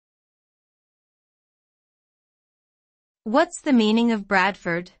What's the meaning of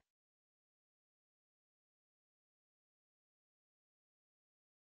Bradford?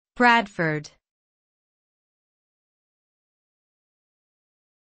 Bradford.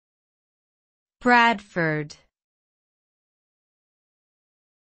 Bradford.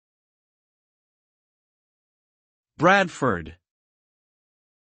 Bradford.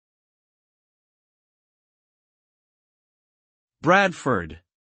 Bradford.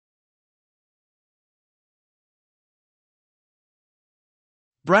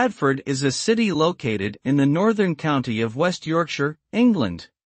 Bradford is a city located in the northern county of West Yorkshire, England.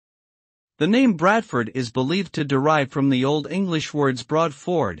 The name Bradford is believed to derive from the Old English words broad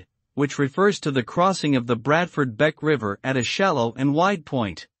ford, which refers to the crossing of the Bradford Beck River at a shallow and wide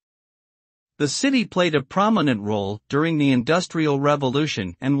point. The city played a prominent role during the Industrial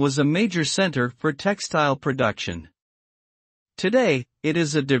Revolution and was a major center for textile production. Today, it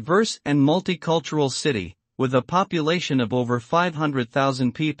is a diverse and multicultural city, with a population of over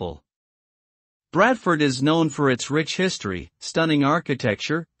 500,000 people. Bradford is known for its rich history, stunning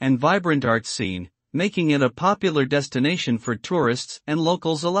architecture, and vibrant art scene, making it a popular destination for tourists and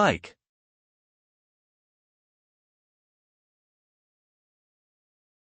locals alike.